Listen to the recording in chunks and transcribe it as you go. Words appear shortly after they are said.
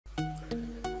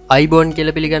අයිබෝන්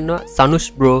කියලා පිළිගන්නවා Sanush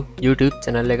Bro YouTube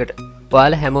channel එකට.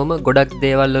 ඔයාලා හැමෝම ගොඩක්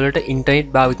දේවල් වලට ඉන්ටර්නෙට්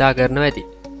භාවිතා කරනවා ඇති.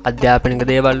 අධ්‍යාපනික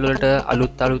දේවල් වලට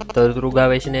අලුත් තොරතුරු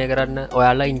ගවේෂණය කරන්න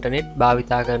ඔයාලා ඉන්ටර්නෙට්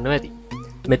භාවිතා කරනවා ඇති.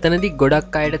 මෙතනදී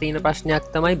ගොඩක් අයට තියෙන ප්‍රශ්නයක්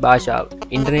තමයි භාෂාව.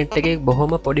 ඉන්ටර්නෙට් එකේ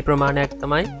බොහොම පොඩි ප්‍රමාණයක්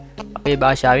තමයි අපේ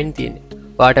භාෂාවෙන් තියෙන්නේ.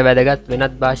 ඔයාට වැදගත්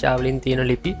වෙනත් භාෂාවලින් තියෙන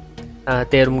ලිපි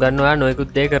තේරුම් ගන්න ඔයා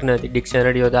නොයෙකුත් දේ කරනවා ඇති.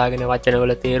 ඩික්ෂනරි යොදාගෙන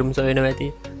වචනවල තේරුම් සොයනවා ඇති.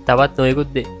 තවත්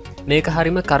නොයෙකුත් දේ. මේක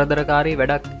හරිම කරදරකාරී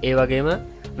වැඩක්. ඒ වගේම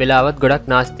වෙලාවත් ගොඩක්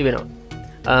නාස්ති වෙනවා.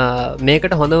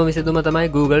 මේකට හොඳම විසඳුම තමයි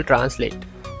Google Translate.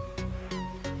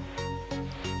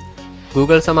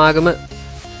 Google සමාගම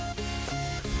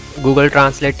Google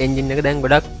Translate engine එක දැන්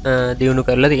ගොඩක් දියුණු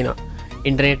කරලා තියෙනවා.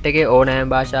 ඉන්ටර්නෙට් එකේ ඕනෑම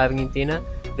භාෂාවකින් තියෙන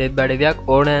වෙබ් අඩවියක්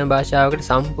ඕනෑම භාෂාවකට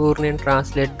සම්පූර්ණයෙන්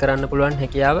translate කරන්න පුළුවන්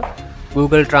හැකියාව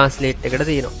Google Translate එකට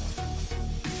තියෙනවා.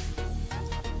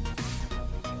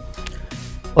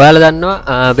 ඔයාලා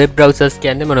දන්නවා වෙබ් බ්‍රවුසර්ස්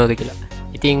කියන්නේ මොනවද කියලා.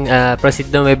 ඉතින්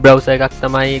ප්‍රසිද්ධම වෙබ් බ්‍රවුසර් එකක්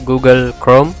තමයි Google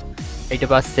Chrome, ඊට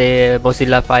පස්සේ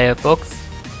Mozilla Firefox,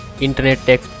 Internet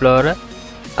Explorer,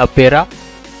 Opera,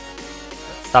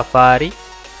 Safari,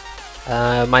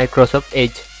 Microsoft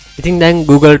Edge. ඉතින් දැන්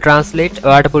Google Translate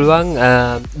ඔයාලට පුළුවන්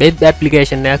වෙබ්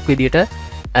ඇප්ලිකේෂන් එකක් විදියට,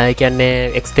 ඒ කියන්නේ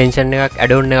එක්ස්ටෙන්ෂන් එකක්,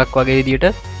 ඇඩ්-ඔන් එකක් වගේ විදියට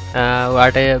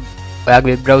ඔයාලට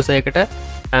ඔයාගේ වෙබ් බ්‍රවුසර් එකට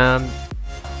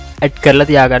ඇඩ් කරලා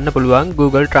තියාගන්න පුළුවන්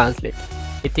Google Translate.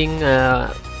 ඉතින්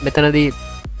මෙතනදී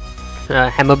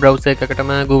හැම බ්‍රවුසර් එකකටම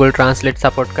Google Translate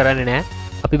support කරන්නේ නැහැ.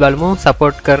 අපි බලමු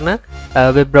support කරන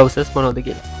web browsers මොනවද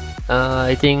කියලා.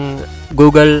 ඉතින්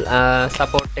Google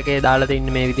support එකේ දාලා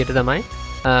තින්නේ මේ විදිහට තමයි.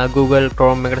 Google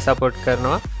Chrome එකට support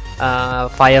කරනවා,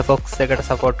 Firefox එකට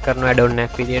support කරනවා add-on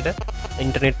එකක් විදිහට,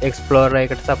 Internet Explorer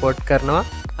එකට support කරනවා,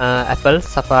 Apple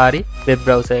Safari web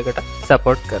browser එකට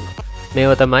support කරනවා.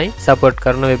 මේව තමයි support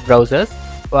කරන web browsers.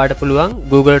 ඔයාලට පුළුවන්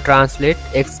Google Translate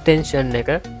extension එක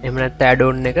එහෙම නැත්නම්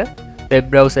add-on එක web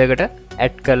browser එකට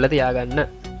add කරලා තියාගන්න.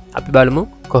 අපි බලමු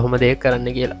කොහොමද ඒක කරන්න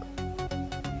කියලා.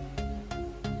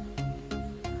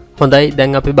 හොඳයි,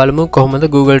 දැන් අපි බලමු කොහොමද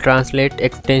Google Translate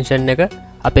extension එක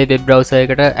අපේ web browser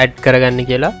එකට add කරගන්න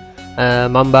කියලා.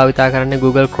 මම භාවිතා කරන්නේ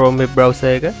Google Chrome web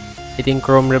browser එක. ඉතින්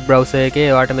Chrome web browser එකේ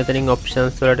ඔයාලට මෙතනින්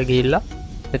options වලට ගිහිල්ලා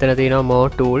මෙතන තියෙනවා more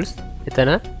tools.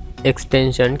 එතන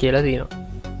extension කියලා තියෙනවා.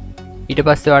 ඊට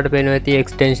පස්සේ ඔයාලට පේනවා ඇති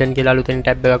extension කියලා අලුතෙන්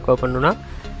tab එකක් open වුණා.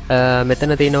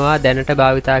 මෙතන තියෙනවා දැනට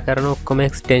භාවිතා කරන ඔක්කොම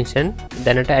extension,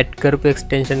 දැනට add කරපු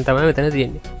extension තමයි මෙතන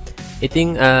තියෙන්නේ. ඉතින්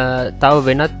තව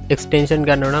වෙනත් extension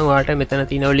ගන්නවා නම් ඔයාලට මෙතන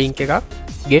තියෙනවා link එකක්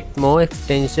get more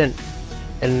extension.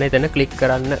 එන්න එතන click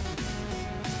කරන්න.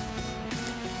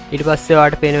 ඊට පස්සේ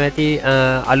ඔයාලට පේනවා ඇති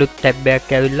අලුත් tab එකක්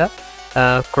ඇවිල්ලා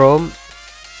Chrome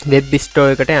web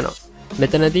store එකට යනවා.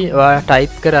 මෙතනදී ඔයා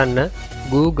type කරන්න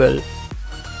Google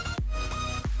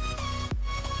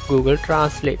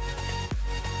Translate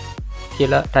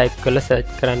කියලා type කරලා search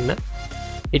කරන්න.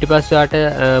 ඊට පස්සේ ඔයාට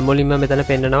මුලින්ම මෙතන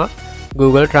පෙන්නනවා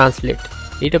Google Translate.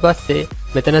 ඊට පස්සේ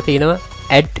මෙතන තියෙනවා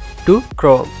add to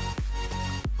Chrome.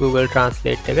 Google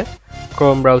Translate එක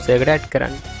Chrome browser එකට add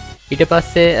කරන්න. ඊට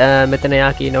පස්සේ මෙතන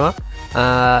යා කියනවා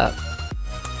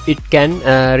it can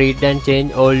read and change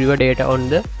all your data on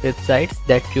the websites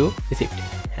that you visit.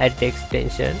 Add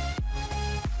extension.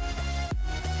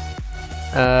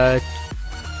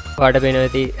 ඔයාලට පේනවා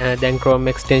ඇති දැන් Chrome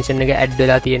extension එක add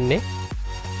වෙලා තියෙන්නේ.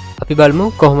 අපි බලමු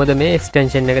කොහොමද මේ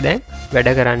extension එක දැන්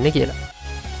වැඩ කරන්නේ කියලා.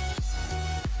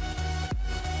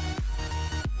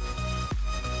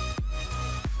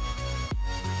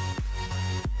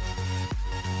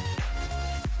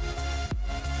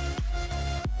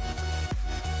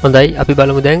 හොඳයි, අපි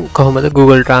බලමු දැන් කොහොමද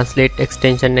Google Translate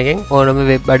extension එකෙන් ඕනම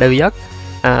web අඩවියක්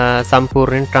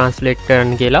සම්පූර්ණයෙන් translate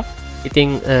කරන්න කියලා. ඉතින්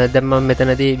දැන් මම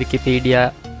මෙතනදී Wikipedia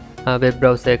web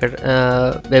browser එකට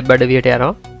web අඩවියට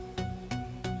යනවා.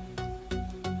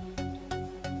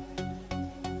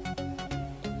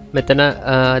 මෙතන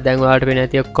දැන් ඔයාලට වෙන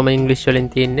ඇති ඔක්කොම ඉංග්‍රීසි වලින්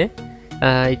තියෙන්නේ.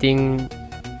 ඉතින්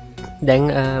දැන්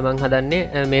මම හදන්නේ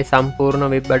මේ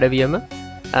සම්පූර්ණ web අඩවියම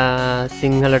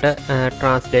සිංහලට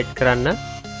translate කරන්න.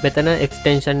 මෙතන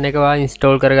extension එක වා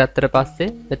install කරගත්තට පස්සේ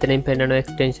මෙතනින් පෙන්නන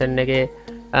extension එකේ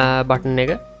button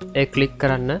එක click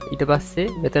කරන්න. ඊට පස්සේ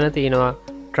මෙතන තියෙනවා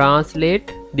translate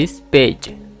this page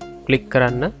click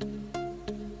කරන්න.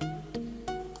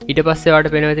 ඊට පස්සේ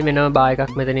ඔයාලට පේනවා ඇති මෙන්න bar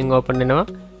එකක් මෙතනින් open වෙනවා.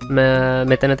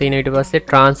 මෙතන තියෙන ඊට පස්සේ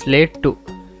translate to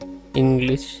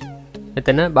English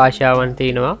මෙතන භාෂාවන්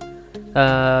තියෙනවා.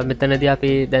 මෙතනදී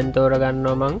අපි දැන්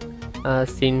තෝරගන්නවා මං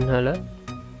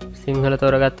සිංහල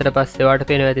තෝරගත්තට පස්සේ ඔයාලට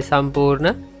පේනවා ඇති සම්පූර්ණ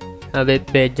වෙබ්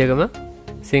පේජ් එකම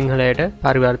සිංහලයට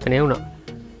පරිවර්තනය වුණා.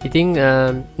 ඉතින්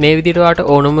මේ විදිහට ඔයාලට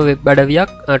ඕනම වෙබ්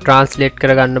අඩවියක් translate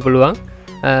කරගන්න පුළුවන්.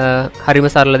 හරිම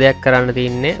සරල දෙයක් කරන්න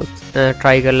තියන්නේ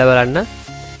try කරලා බලන්න.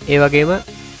 ඒ වගේම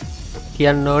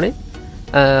කියන්න ඕනේ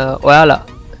ඔයාලා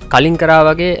කලින් කරා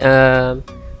වගේ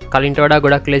කලින්ට වඩා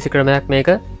ගොඩක් ලේසි ක්‍රමයක් මේක.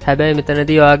 හැබැයි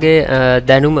මෙතනදී ඔයාගේ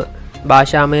දැනුම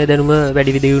භාෂාමය දැනුම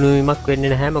වැඩි දියුණුවීමක්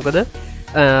වෙන්නේ නැහැ. මොකද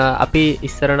අපි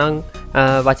ඉස්සර නම්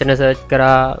වචන සර්ච්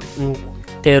කරා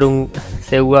තේරුම්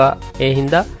සෙව්වා ඒ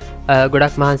හින්දා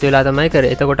ගොඩක් මහන්සි වෙලා තමයි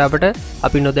කරේ. එතකොට අපට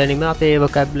අපි නොදැනීම අපේ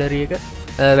vocabulary එක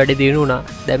වැඩි දියුණු වුණා.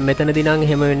 දැන් මෙතනදී නම්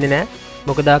එහෙම වෙන්නේ නැහැ.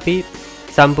 මොකද අපි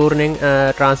සම්පූර්ණයෙන්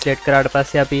translate කරාට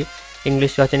පස්සේ අපි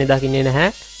ඉංග්‍රීසි වචනේ දකින්නේ නැහැ.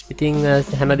 ඉතින්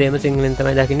හැමදේම සිංහලෙන්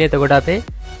තමයි දකින්නේ. එතකොට අපේ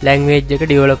language එක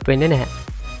develop වෙන්නේ නැහැ.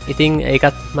 ඉතින්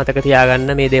ඒකත් මතක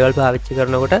තියාගන්න මේ දේවල් පාවිච්චි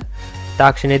කරනකොට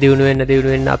තාක්ෂණය දියුණු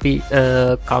වෙන්න අපි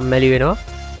කම්මැලි වෙනවා.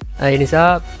 ඒ නිසා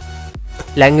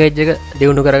language එක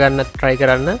දියුණු කරගන්න try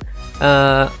කරන්න.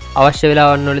 අවශ්‍ය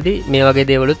වෙලාවන් වලදී මේ වගේ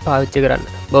දේවලුත් පාවිච්චි කරන්න.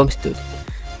 බොහොම ස්තුතියි.